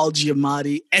 No Paul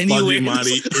Giamatti. Paul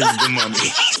Giamatti is the Mummy.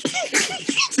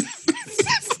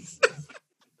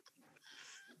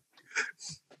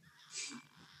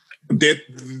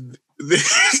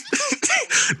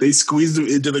 They squeezed him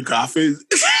into the coffin,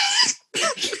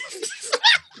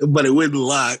 but it wouldn't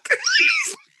lock.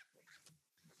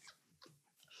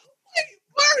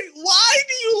 Murray, why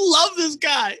do you love this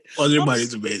guy? Paul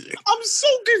Giamatti's amazing. I'm so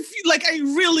confused. Like, I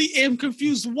really am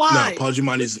confused. Why? No, Paul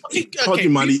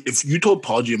Giamatti. If you told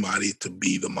Paul Giamatti to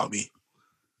be the Mummy,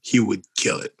 he would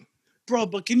kill it. Bro,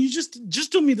 but can you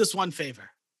just do me this one favor?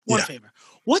 One favor.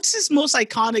 What's his most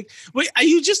iconic? Wait, are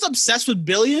you just obsessed with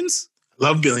Billions?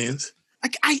 Love Billions.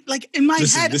 Like in my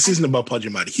head. This isn't about Paul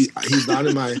Giamatti. He's not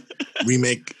in my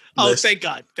remake. Oh, thank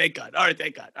God. All right,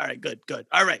 thank God. All right, good.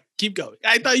 All right, keep going.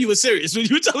 I thought you were serious when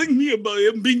you were telling me about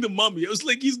him being the Mummy. I was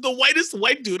like, he's the whitest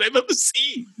white dude I've ever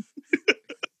seen.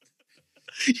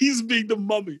 He's being the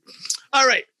Mummy. All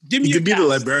right, give me. He could be the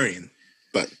librarian,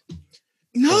 but.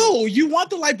 No, you want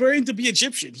the librarian to be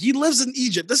Egyptian. He lives in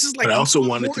Egypt. This is like. But I also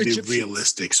want it to be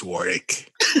realistic, Swarwick.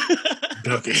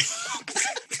 Okay.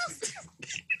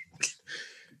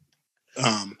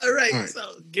 All right,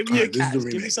 so give me a cast.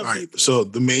 Give me some people. So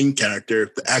the main character,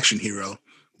 the action hero,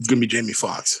 is going to be Jamie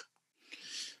Foxx.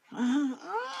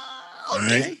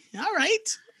 Okay. All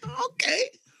right. Okay.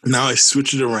 Now I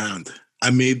switched it around. I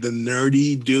made the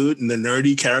nerdy dude and the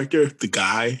nerdy character, the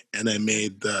guy, and I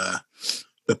made the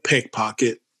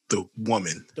pickpocket, the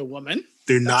woman. The woman?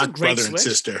 They're not brother and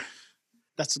sister.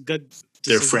 That's a good decision.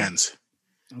 They're friends.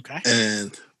 Okay.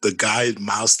 And the guy is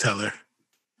Miles Teller.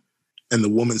 And the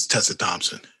woman's Tessa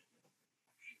Thompson.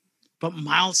 But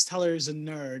Miles Teller is a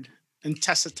nerd. And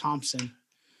Tessa Thompson.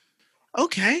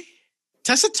 Okay.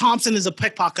 Tessa Thompson is a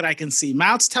pickpocket I can see.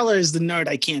 Miles Teller is the nerd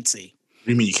I can't see. What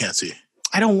do you mean you can't see?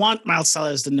 I don't want Miles Teller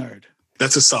as the nerd.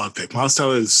 That's a solid pick. Miles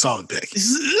Teller is a solid pick.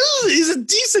 He's a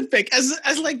decent pick. As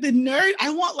like the nerd,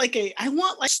 I want like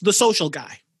the social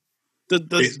guy. The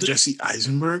Jesse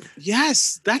Eisenberg?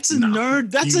 Yes, that's a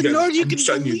nerd. That's a nerd you can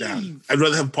shut you down. I'd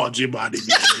rather have Paul Giamatti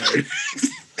be a nerd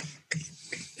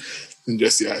than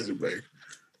Jesse Eisenberg.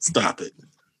 Stop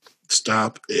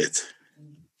it.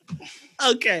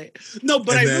 Okay. No,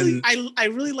 but I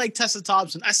really like Tessa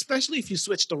Thompson, especially if you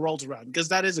switch the roles around, because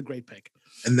that is a great pick.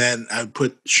 And then I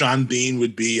put Sean Bean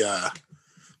would be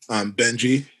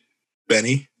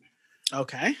Benny.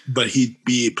 Okay. But he'd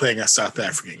be playing a South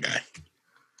African guy.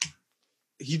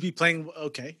 He'd be playing,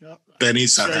 okay.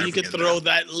 Benny's South African. You could throw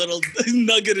that little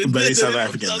nugget in there. Benny's South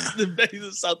African now. Benny's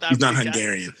a South African. He's not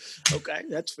Hungarian. Okay,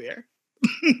 that's fair.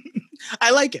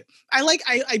 I like it.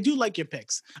 I do like your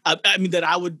picks. I mean, that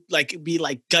I would like be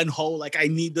like gun ho, like I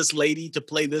need this lady to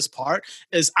play this part.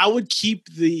 Is I would keep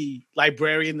the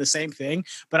librarian the same thing,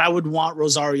 but I would want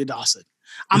Rosario Dawson.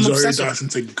 Rosario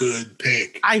Dawson's a good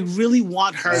pick. I really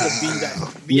want her to be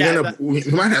that. Yeah, we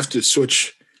might have to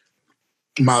switch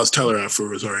Miles Teller out for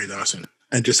Rosario Dawson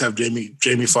and just have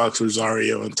Jamie Foxx,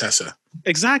 Rosario, and Tessa.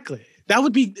 Exactly. That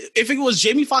would be, if it was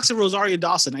Jamie Foxx and Rosario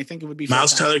Dawson, I think it would be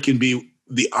Miles Teller can be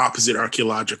the opposite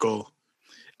archaeological.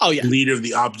 Oh yeah, leader of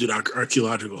the opposite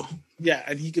archaeological. Yeah,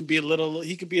 and he could be a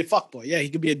fuckboy. Yeah, he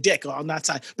could be a dick on that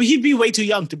side, but he'd be way too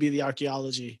young to be the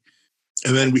archaeology.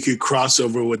 And then we could cross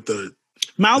over with the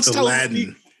Miles Teller.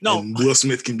 No. And Will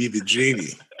Smith can be the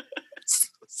genie.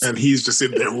 And he's just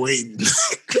in there waiting.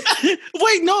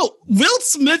 Wait, no. Will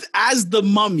Smith as the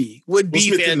Mummy would be Will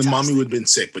Smith fantastic. in the Mummy would have been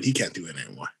sick, but he can't do it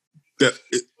anymore.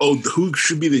 Who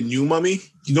should be the new Mummy?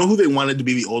 You know who they wanted to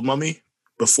be the old Mummy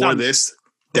before this?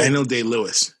 Daniel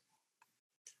Day-Lewis.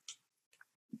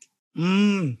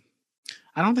 I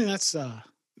don't think that's...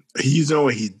 He's no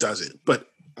way he does it, but...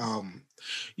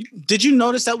 Did you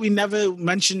notice that we never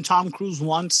mentioned Tom Cruise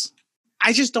once?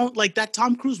 I just don't like that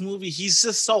Tom Cruise movie. He's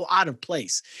just so out of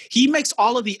place. He makes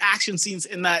all of the action scenes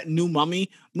in that new Mummy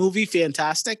movie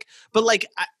fantastic, but like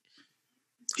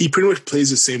he pretty much plays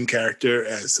the same character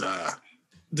as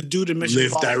the dude in Mission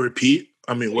Live, Die, Repeat.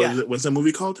 I mean, what's that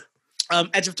movie called?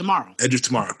 Edge of Tomorrow. Edge of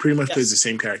Tomorrow. Pretty much plays the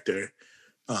same character,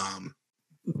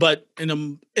 but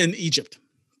in Egypt.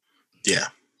 Yeah.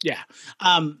 Yeah.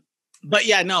 But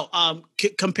yeah, no.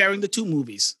 Comparing the two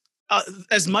movies.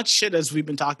 As much shit as we've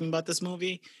been talking about this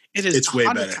movie, it's way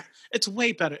better. It's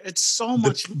way better. It's so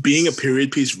much. Being a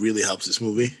period piece really helps this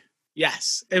movie.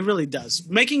 Yes, it really does.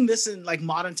 Making this in like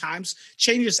modern times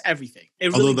changes everything. It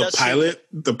Although really the does.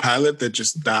 The pilot that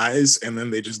just dies and then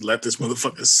they just let this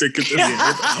motherfucker sink into the earth.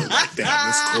 I was like, damn,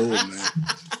 that's cool, man.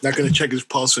 Not gonna check his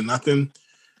pulse or nothing.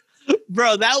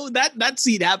 Bro, that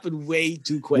scene happened way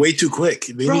too quick. Way too quick.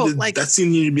 That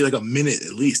scene needed to be like a minute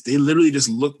at least. They literally just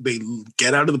look. They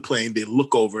get out of the plane. They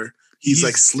look over. He's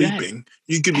like sleeping. Dead.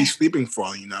 You could be sleeping for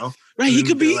all you know. Right, he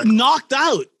could be like, knocked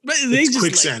out. But they just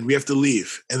quicksand. We have to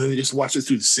leave, and then they just watch this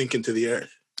dude sink into the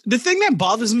earth. The thing that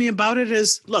bothers me about it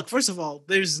is, look. First of all,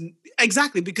 there's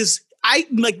because I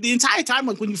like the entire time,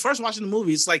 like when you first watching the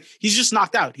movie, it's like he's just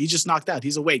knocked out. He's just knocked out.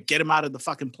 He's awake. Get him out of the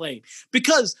fucking plane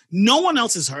because no one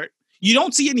else is hurt. You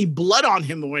don't see any blood on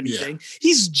him or anything. Yeah.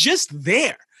 He's just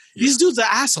there. Yeah. These dudes are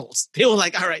assholes. They were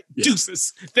like, all right,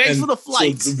 deuces. Thanks for the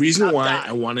flight. So the reason why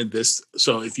I wanted this,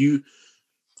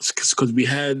 because we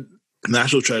had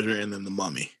National Treasure and then The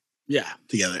Mummy. Yeah.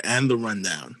 Together and The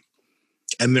Rundown.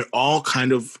 And they're all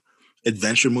kind of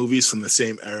adventure movies from the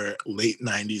same era, late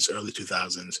 90s, early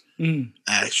 2000s.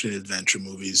 Action adventure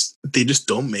movies. They just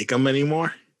don't make them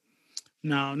anymore.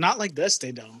 No, not like this.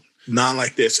 They don't. Not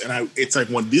like this. And it's like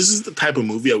this is the type of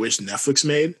movie I wish Netflix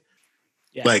made.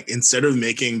 Yeah. Like instead of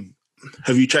making,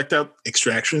 have you checked out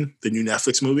Extraction, the new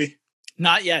Netflix movie?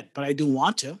 Not yet, but I do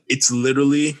want to. It's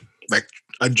literally like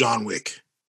a John Wick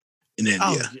in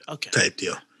India type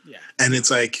deal. Yeah. And it's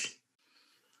like,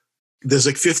 there's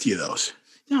like 50 of those.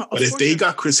 No, but if they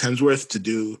got Chris Hemsworth to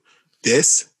do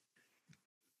this,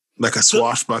 like a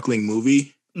swashbuckling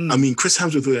movie, I mean, Chris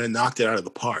Hemsworth would have knocked it out of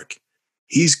the park.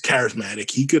 He's charismatic.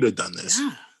 He could have done this.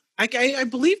 Yeah, I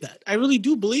believe that. I really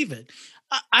do believe it.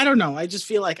 I don't know. I just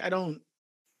feel like I don't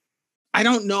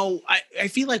know. I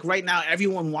feel like right now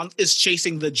everyone is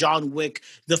chasing the John Wick,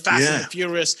 the Fast and the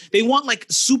Furious. They want like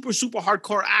super, super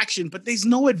hardcore action, but there's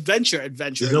no adventure.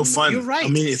 There's no fun. You're right. I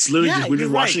mean, it's literally we're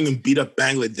just watching them beat up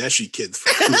Bangladeshi kids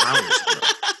for 2 hours. Bro.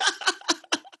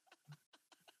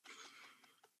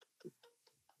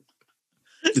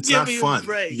 It's not fun.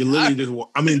 You literally just.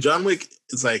 I mean, John Wick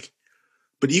is like,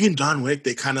 but even John Wick,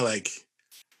 they kind of like,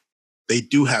 they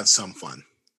do have some fun.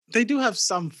 They do have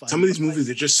some fun. Some of these movies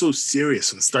are just so serious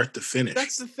from start to finish.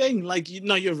 That's the thing. Like,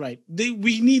 you're right.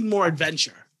 We need more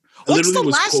adventure. What's the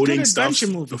last good adventure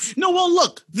movie? No, well,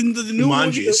 look, the new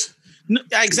Jumanji's. movie.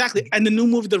 Exactly, and the new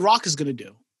movie The Rock is going to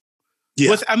do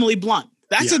with Emily Blunt.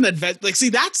 That's an adventure. Like, see,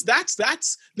 that's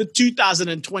the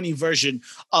 2020 version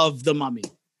of The Mummy.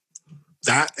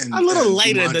 That and a little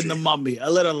lighter than The Mummy. A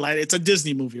little lighter. It's a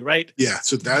Disney movie, right? Yeah.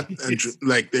 So that and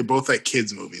like they're both like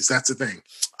kids movies. That's the thing.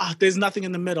 There's nothing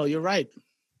in the middle. You're right.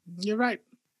 You're right.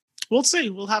 We'll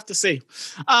see. We'll have to see.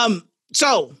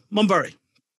 So Mumburi,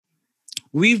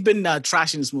 we've been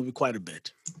trashing this movie quite a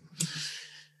bit.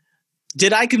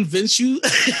 Did I convince you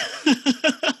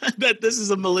that this is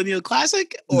a millennial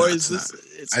classic, or is this?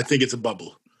 I think it's a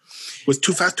bubble. Was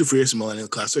Too Fast, Too Furious a millennial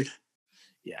classic?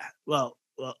 Yeah. Well.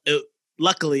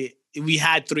 Luckily, we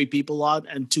had 3 people on,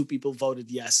 and 2 people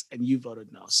voted yes, and you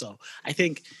voted no. So I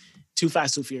think Too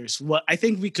Fast, Too Furious. Well, I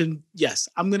think we can. Yes,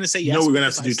 I'm going to say yes. No, we're going to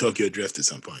have to do Tokyo Drift at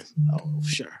some point. Oh,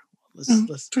 sure.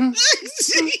 Let's.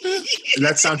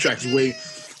 That soundtrack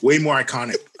is way more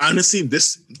iconic. Honestly,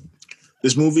 this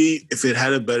movie, if it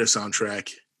had a better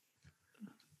soundtrack.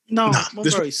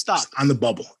 Stop. On the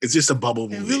bubble. It's just a bubble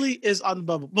movie. It really is on the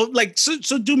bubble. But like,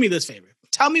 so do me this favor.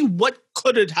 Tell me what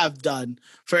could it have done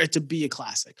for it to be a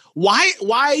classic? Why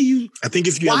are you? I think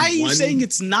if you why are you saying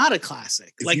it's not a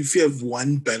classic? If you have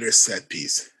one better set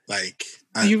piece, like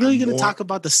are you really going to talk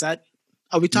about the set?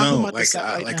 Are we talking about the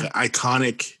set like an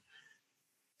iconic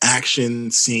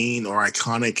action scene or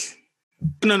iconic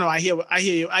No, I hear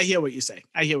you. I hear what you're saying.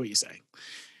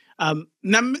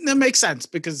 That makes sense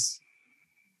because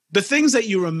the things that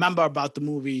you remember about the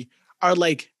movie are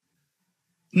like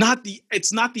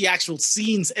it's not the actual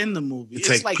scenes in the movie.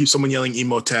 It's like someone yelling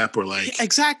Emotep or like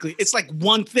exactly. It's like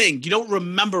one thing. You don't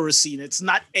remember a scene. It's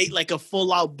not like a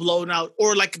full out blown out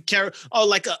or like a character or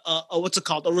like a what's it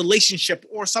called, a relationship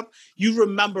or something. You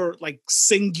remember like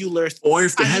singular. Or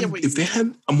if they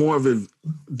had a more of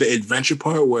the adventure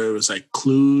part where it was like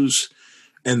clues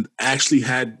and actually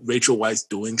had Rachel Weisz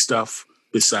doing stuff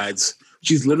besides.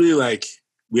 She's literally like,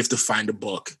 we have to find a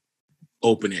book,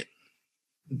 open it,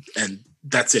 and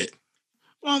that's it.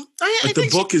 Well, but the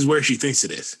book is where she thinks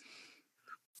it is.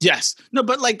 Yes. No,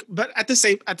 but at the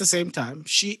same time,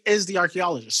 she is the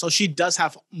archaeologist. So she does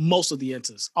have most of the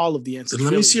answers, all of the answers.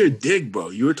 Let me see her dig, bro.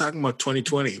 You were talking about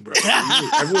 2020, bro.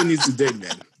 Everyone needs to dig,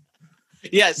 man.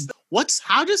 Yes.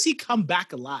 How does he come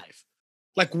back alive?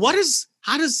 Like how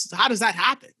does that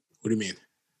happen? What do you mean?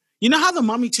 You know how The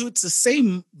Mummy 2, it's the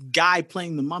same guy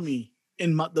playing the mummy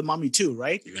in The Mummy 2,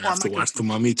 right? You're going to have to watch The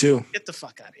Mummy 2. Get the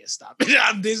fuck out of here. Stop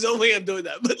it. There's no way I'm doing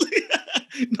that. But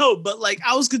no, but like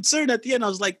I was concerned at the end. I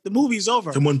was like, the movie's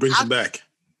over. Someone brings him back.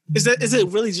 Is it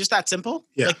really just that simple?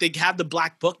 Yeah. Like they have the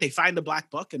black book, they find the black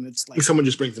book, and it's like someone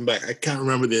just brings him back. I can't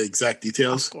remember the exact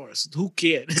details. Of course. Who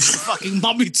cared? It's the fucking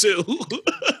Mummy 2.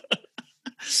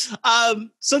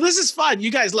 So this is fun.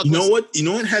 You guys look. You know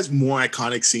what has more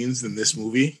iconic scenes than this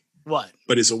movie? What?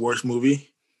 But it's a worse movie.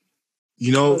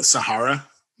 You know Sahara,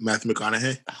 Matthew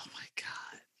McConaughey? Oh my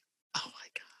God.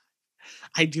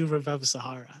 I do remember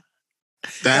Sahara.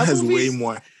 That has way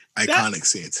more iconic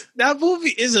scenes. That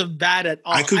movie isn't bad at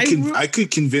all. I could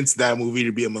convince that movie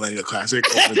to be a millennial classic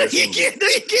over this movie. You can't.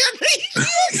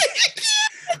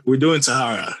 We're doing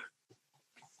Sahara.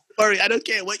 Sorry, I don't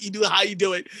care what you do, how you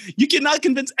do it. You cannot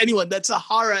convince anyone that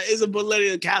Sahara is a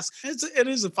millennial cast. It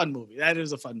is a fun movie. That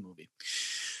is a fun movie.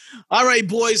 All right,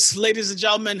 boys, ladies and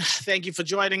gentlemen, thank you for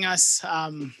joining us.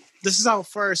 This is our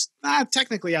first,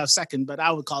 technically our second, but I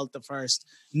would call it the first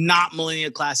not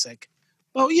millennial classic.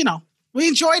 Well, we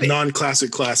enjoyed it.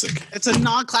 Non-classic classic. It's a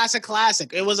non-classic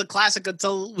classic. It was a classic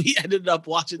until we ended up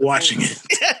watching it.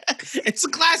 It's a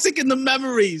classic in the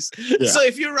memories. Yeah. So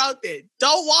if you're out there,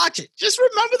 don't watch it. Just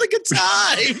remember the good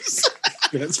times.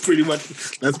 That's pretty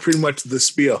much the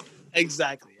spiel.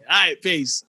 Exactly. All right, peace.